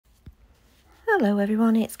Hello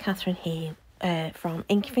everyone, it's Catherine here from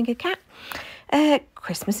Inky Finger Cat,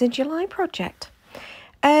 Christmas in July project.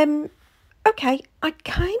 Okay, I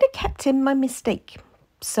kind of kept in my mistake.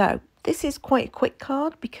 So this is quite a quick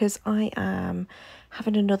card because I am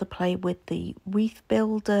having another play with the wreath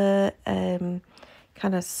builder kind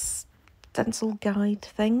of stencil guide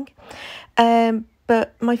thing.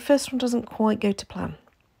 But my first one doesn't quite go to plan.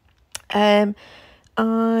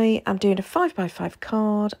 I am doing a 5x5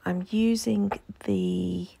 card. I'm using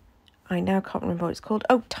I now can't remember what it's called.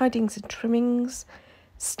 Oh, Tidings and Trimmings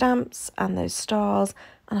stamps and those stars.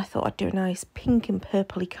 And I thought I'd do a nice pink and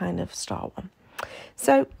purpley kind of star one.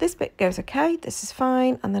 So this bit goes okay, this is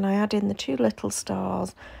fine. And then I add in the two little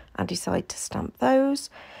stars and decide to stamp those.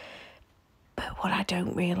 But what I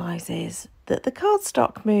don't realise is that the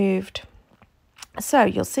cardstock moved. So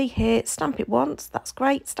you'll see here, stamp it once, that's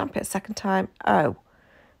great. Stamp it a second time. Oh,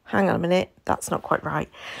 hang on a minute, that's not quite right.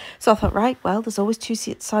 So I thought, right, well, there's always two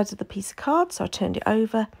sides of the piece of card. So I turned it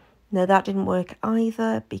over. No, that didn't work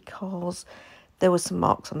either because there were some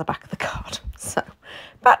marks on the back of the card. So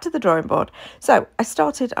back to the drawing board. So I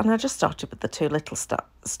started, and I just started with the two little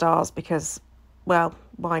stars because, well,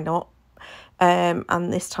 why not?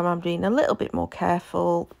 And this time I'm being a little bit more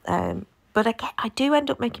careful. But I do end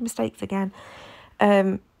up making mistakes again.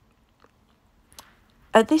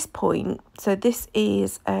 At this point, so this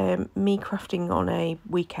is me crafting on a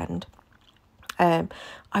weekend.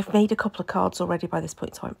 I've made a couple of cards already by this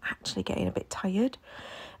point, so I'm actually getting a bit tired.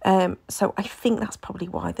 So I think that's probably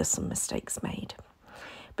why there's some mistakes made.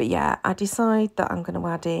 But yeah, I decide that I'm going to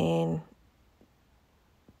add in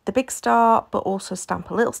the big star, but also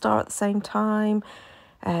stamp a little star at the same time.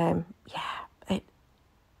 Yeah,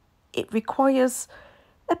 it requires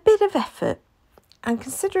a bit of effort. And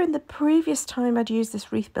considering the previous time I'd used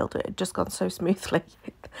this wreath builder, it had just gone so smoothly.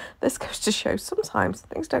 This goes to show sometimes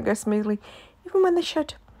things don't go smoothly, even when they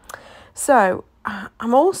should. So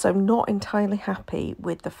I'm also not entirely happy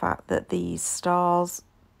with the fact that these stars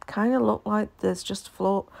kind of look like there's just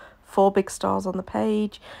four big stars on the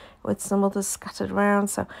page with some others scattered around.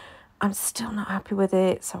 So I'm still not happy with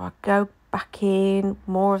it. So I go back in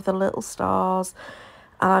more of the little stars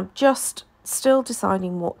and I'm just still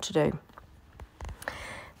deciding what to do.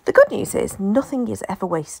 The good news is nothing is ever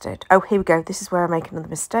wasted. Oh, here we go. This is where I make another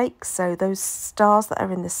mistake. So those stars that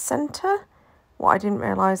are in the centre, what I didn't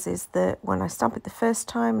realise is that when I stamped it the first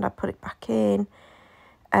time and I put it back in,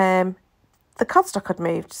 the cardstock had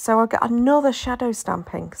moved. So I got another shadow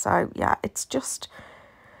stamping. So yeah, it's just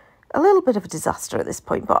a little bit of a disaster at this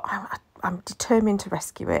point, but I'm determined to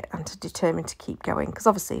rescue it and determined to keep going. Because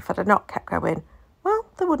obviously if I'd have not kept going, well,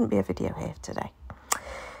 there wouldn't be a video here today.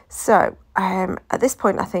 So at this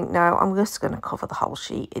point, I think, no, I'm just going to cover the whole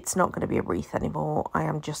sheet. It's not going to be a wreath anymore. I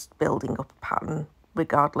am just building up a pattern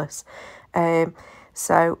regardless. Yeah,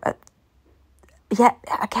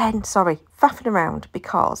 again, sorry, faffing around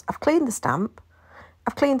because I've cleaned the stamp.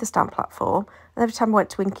 I've cleaned the stamp platform. And every time I went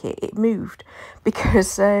to ink it, it moved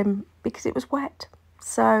because it was wet.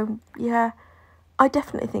 So, yeah, I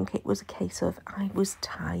definitely think it was a case of I was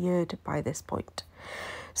tired by this point.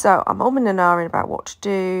 So I'm umming and ahhing about what to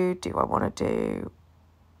do. Do I want to do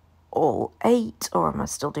all 8 or am I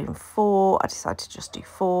still doing 4? I decided to just do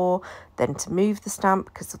 4. Then to move the stamp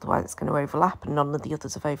because otherwise it's going to overlap and none of the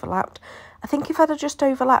others have overlapped. I think if I'd have just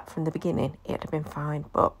overlapped from the beginning, it'd have been fine.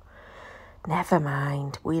 But never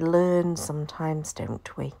mind. We learn sometimes,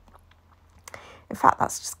 don't we? In fact,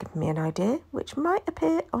 that's just given me an idea, which might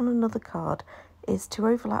appear on another card, is to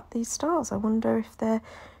overlap these stars. I wonder if they're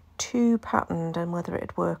too patterned and whether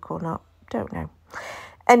it'd work or not. Don't know.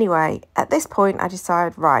 Anyway, at this point I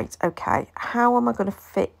decide, right, okay, how am I going to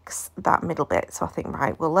fix that middle bit? So I think,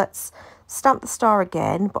 right, well, let's stamp the star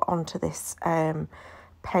again, but onto this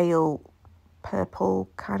pale purple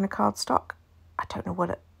kind of cardstock. I don't know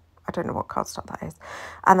what cardstock that is.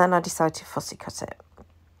 And then I decide to fussy cut it.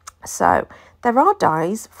 So there are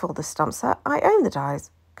dies for the stamp set. I own the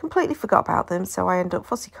dies. Completely forgot about them, so I end up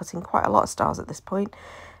fussy cutting quite a lot of stars at this point.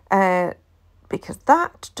 Because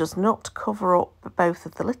that does not cover up both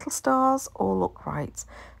of the little stars or look right.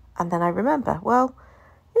 And then I remember, well,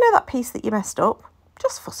 you know that piece that you messed up?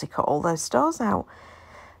 Just fussy cut all those stars out.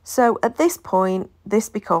 So at this point, this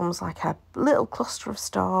becomes like a little cluster of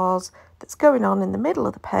stars that's going on in the middle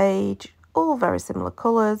of the page, all very similar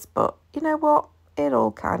colours, but you know what? It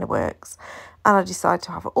all kind of works. And I decide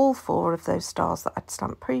to have all 4 of those stars that I'd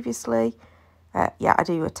stamped previously. Yeah, I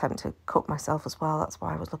do attempt to cut myself as well. That's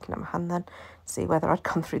why I was looking at my hand then, to see whether I'd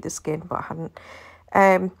gone through the skin, but I hadn't.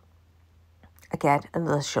 Again,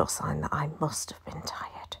 another sure sign that I must have been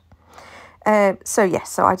tired.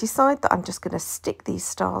 So I decide that I'm just going to stick these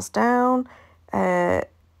stars down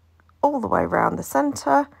all the way around the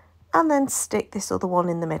centre, and then stick this other one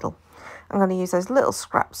in the middle. I'm going to use those little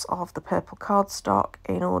scraps of the purple cardstock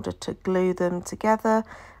in order to glue them together,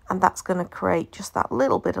 and that's going to create just that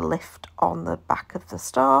little bit of lift on the back of the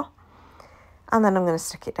star. And then I'm going to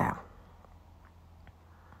stick it down.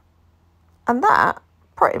 And that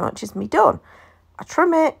pretty much is me done. I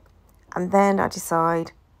trim it, and then I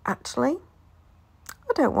decide, actually,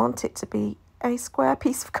 I don't want it to be a square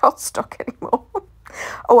piece of cardstock anymore.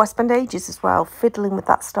 Oh, I spend ages as well fiddling with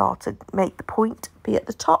that star to make the point be at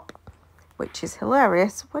the top, which is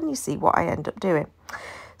hilarious when you see what I end up doing.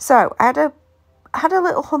 So I had a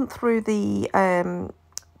little hunt through the,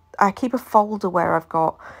 I keep a folder where I've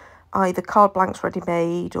got either card blanks ready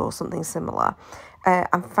made or something similar,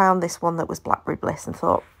 and found this one that was Blackberry Bliss and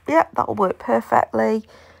thought, yeah, that'll work perfectly.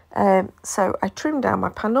 So I trimmed down my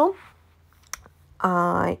panel.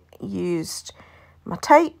 I used my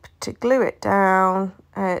tape to glue it down,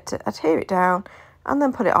 to adhere it down, and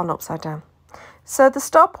then put it on upside down. So the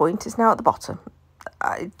star point is now at the bottom.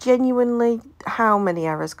 Genuinely, how many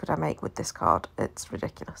errors could I make with this card? It's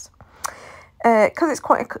ridiculous. Because it's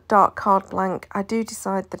quite a dark card blank, I do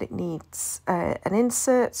decide that it needs an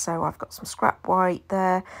insert, so I've got some scrap white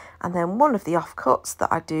there, and then one of the offcuts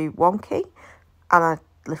that I do wonky, and I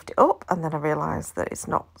lift it up, and then I realise that it's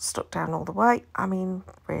not stuck down all the way. I mean,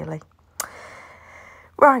 really.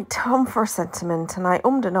 Right, on for a sentiment, and I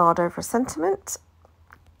ummed and ahed over a sentiment,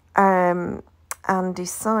 and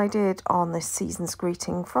decided on this season's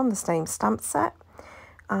greeting from the same stamp set.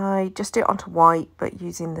 I just did it onto white, but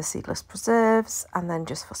using the seedless preserves, and then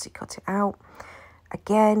just fussy cut it out.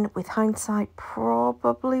 Again, with hindsight,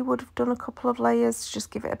 probably would have done a couple of layers to just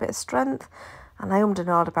give it a bit of strength. And I ummed and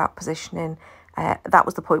ahed about positioning. That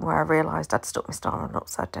was the point where I realised I'd stuck my star on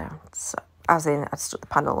upside down. So, as in, I'd stuck the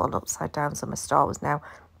panel on upside down, so my star was now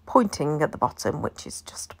pointing at the bottom, which is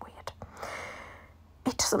just weird.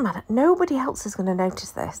 It doesn't matter. Nobody else is going to notice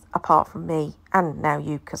this apart from me and now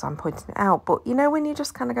you, because I'm pointing it out. But you know when you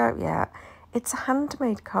just kind of go, yeah, it's a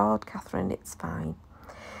handmade card, Catherine, it's fine.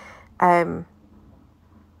 And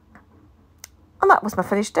that was my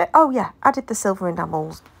finished it. Oh yeah, added the silver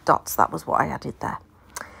enamel dots. That was what I added there.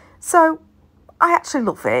 So I actually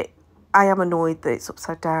love it. I am annoyed that it's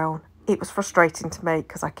upside down. It was frustrating to make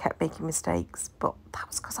because I kept making mistakes, but that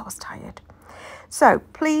was because I was tired. So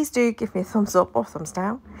please do give me a thumbs up or thumbs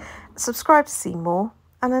down. Subscribe to see more.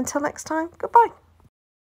 And until next time, goodbye.